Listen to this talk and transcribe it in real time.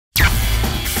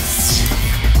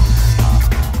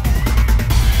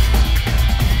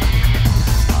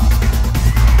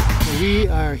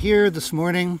here this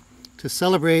morning to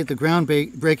celebrate the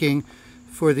groundbreaking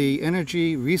for the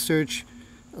Energy Research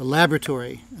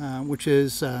Laboratory, which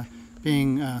is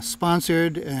being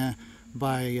sponsored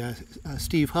by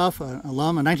Steve Huff, an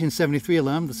alum, a 1973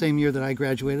 alum, the same year that I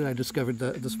graduated. I discovered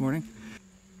this morning.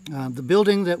 The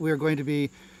building that we're going to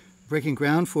be breaking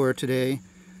ground for today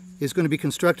is going to be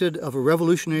constructed of a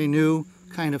revolutionary new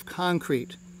kind of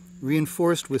concrete,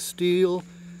 reinforced with steel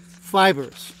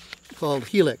fibers called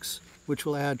helix, which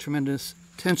will add tremendous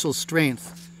tensile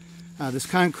strength. This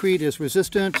concrete is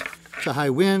resistant to high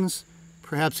winds,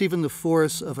 perhaps even the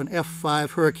force of an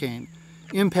F5 hurricane,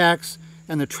 impacts,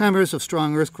 and the tremors of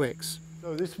strong earthquakes.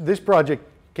 So this project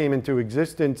came into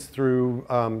existence through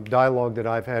dialogue that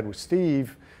I've had with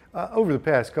Steve over the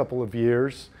past couple of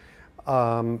years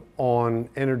on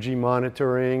energy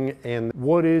monitoring and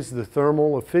what is the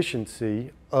thermal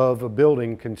efficiency of a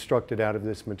building constructed out of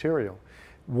this material.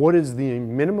 What is the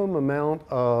minimum amount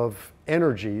of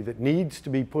energy that needs to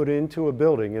be put into a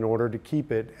building in order to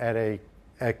keep it at a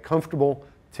comfortable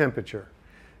temperature?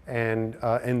 And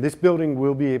this building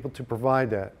will be able to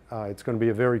provide that. It's going to be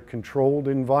a very controlled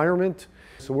environment.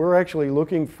 So we're actually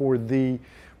looking for the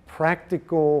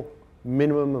practical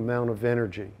minimum amount of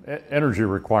energy. Energy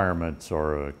requirements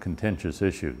are a contentious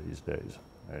issue these days.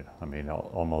 Right? I mean,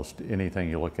 almost anything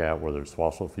you look at, whether it's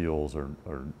fossil fuels or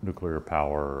nuclear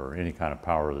power or any kind of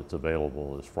power that's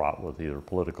available, is fraught with either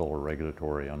political or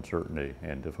regulatory uncertainty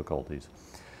and difficulties.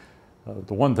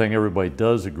 The one thing everybody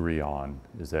does agree on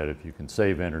is that if you can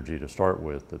save energy to start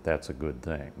with, that's a good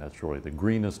thing. That's really the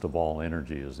greenest of all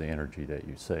energy, is the energy that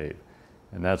you save.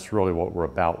 And that's really what we're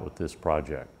about with this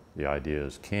project. The idea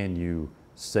is, can you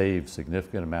save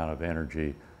significant amount of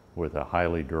energy with a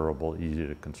highly durable, easy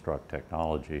to construct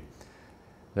technology?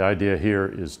 The idea here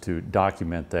is to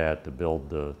document that,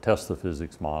 to test the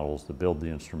physics models, to build the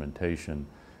instrumentation,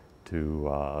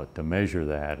 to measure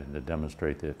that, and to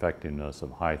demonstrate the effectiveness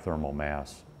of high thermal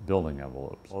mass building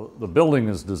envelopes. Well, the building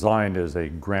is designed as a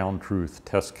ground truth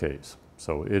test case.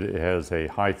 So it has a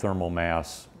high thermal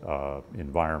mass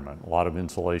environment, a lot of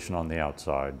insulation on the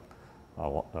outside,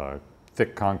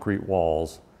 thick concrete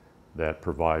walls that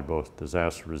provide both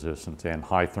disaster resistance and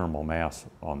high thermal mass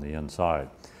on the inside.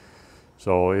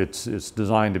 So it's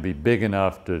designed to be big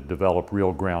enough to develop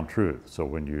real ground truth. So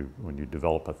when you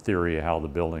develop a theory of how the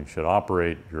building should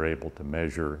operate, you're able to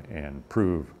measure and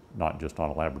prove, not just on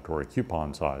a laboratory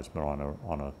coupon size, but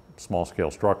on a small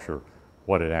scale structure,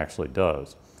 what it actually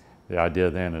does. The idea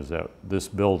then is that this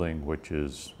building, which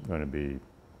is going to be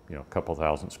a couple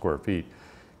thousand square feet,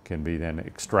 can be then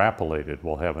extrapolated.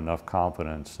 We'll have enough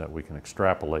confidence that we can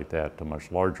extrapolate that to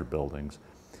much larger buildings.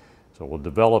 So we'll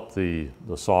develop the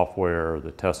software,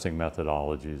 the testing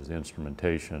methodologies, the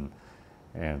instrumentation,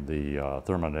 and the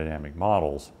thermodynamic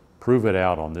models, prove it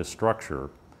out on this structure,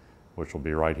 which will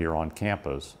be right here on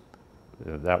campus.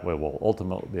 That way we'll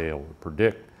ultimately be able to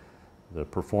predict the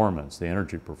performance, the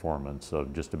energy performance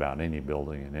of just about any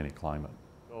building in any climate.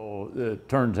 So it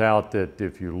turns out that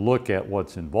if you look at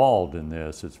what's involved in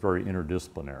this, it's very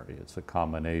interdisciplinary. It's a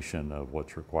combination of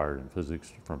what's required in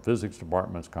physics, from physics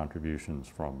departments, contributions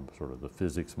from sort of the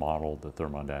physics model, the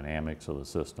thermodynamics of the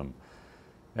system,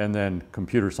 and then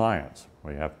computer science.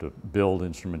 We have to build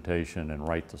instrumentation and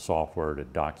write the software to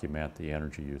document the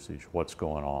energy usage, what's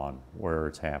going on, where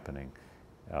it's happening,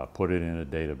 put it in a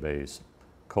database,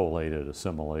 collate it,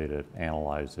 assimilate it,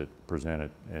 analyze it,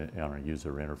 present it on a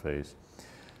user interface.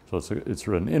 So it's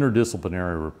an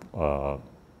interdisciplinary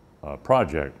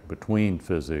project between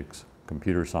physics,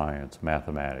 computer science,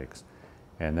 mathematics,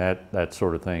 and that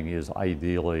sort of thing is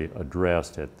ideally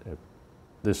addressed at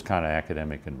this kind of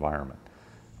academic environment.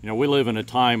 We live in a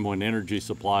time when energy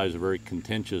supply is a very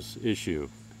contentious issue,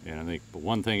 and I think the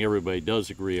one thing everybody does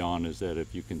agree on is that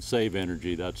if you can save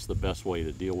energy, that's the best way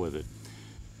to deal with it.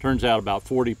 Turns out about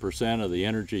 40% of the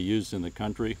energy used in the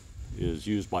country is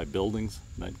used by buildings.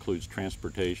 That includes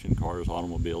transportation, cars,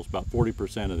 automobiles. About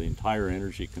 40% of the entire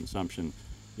energy consumption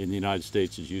in the United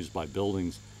States is used by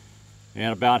buildings,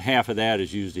 and about half of that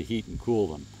is used to heat and cool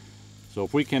them. So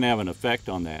if we can have an effect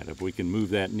on that, if we can move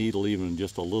that needle even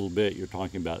just a little bit, you're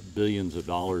talking about billions of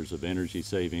dollars of energy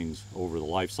savings over the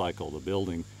life cycle of the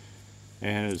building.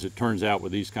 And as it turns out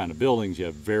with these kind of buildings, you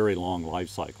have very long life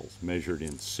cycles, measured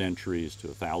in centuries to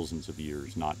thousands of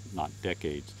years, not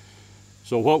decades.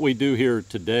 So what we do here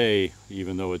today,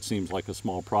 even though it seems like a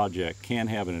small project, can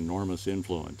have an enormous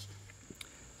influence.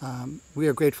 We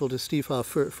are grateful to Steve Huff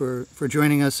for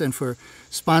joining us and for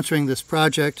sponsoring this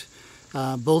project,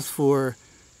 both for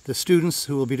the students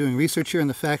who will be doing research here and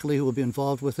the faculty who will be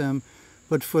involved with them,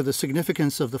 but for the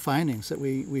significance of the findings that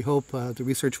we hope the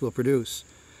research will produce.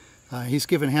 He's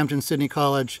given Hampden-Sydney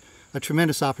College a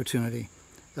tremendous opportunity.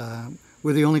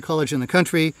 We're the only college in the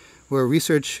country where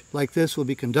research like this will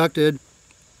be conducted,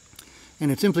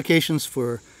 and its implications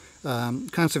for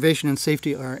conservation and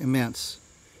safety are immense.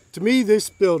 To me, this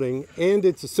building and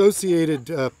its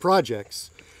associated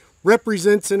projects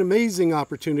represents an amazing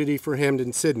opportunity for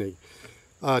Hampden-Sydney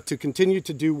to continue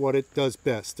to do what it does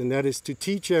best, and that is to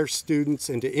teach our students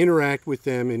and to interact with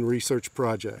them in research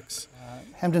projects.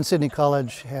 Hampden-Sydney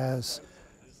College has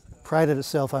prided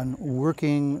itself on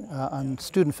working on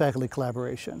student-faculty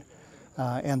collaboration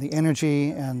and the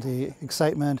energy and the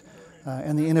excitement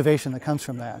and the innovation that comes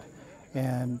from that.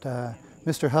 And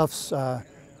Mr. Huff's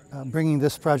bringing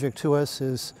this project to us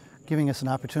is giving us an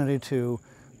opportunity to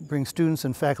bring students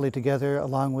and faculty together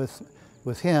along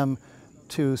with him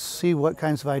to see what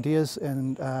kinds of ideas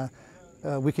and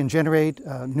we can generate,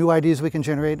 new ideas we can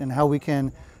generate, and how we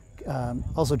can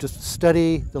also just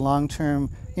study the long-term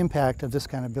impact of this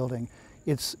kind of building.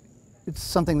 It's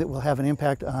something that will have an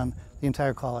impact on the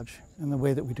entire college and the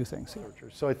way that we do things here.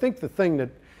 So I think the thing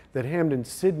that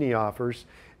Hampden-Sydney offers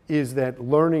is that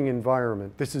learning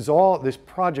environment. This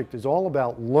project is all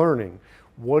about learning.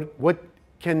 What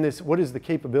is the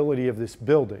capability of this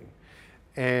building?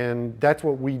 And that's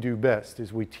what we do best,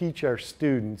 is we teach our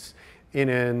students in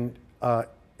an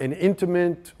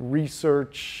intimate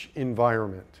research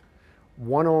environment,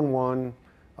 one-on-one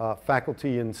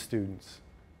faculty and students.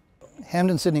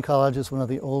 Hampden-Sydney College is one of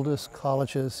the oldest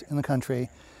colleges in the country,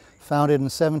 founded in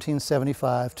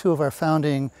 1775. Two of our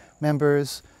founding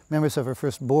members of our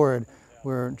first board,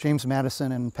 were James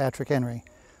Madison and Patrick Henry.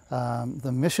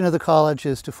 The mission of the college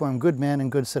is to form good men and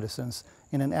good citizens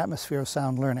in an atmosphere of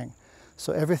sound learning.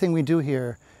 So everything we do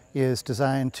here is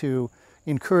designed to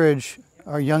encourage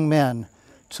our young men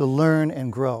to learn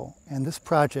and grow, and this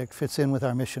project fits in with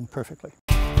our mission perfectly.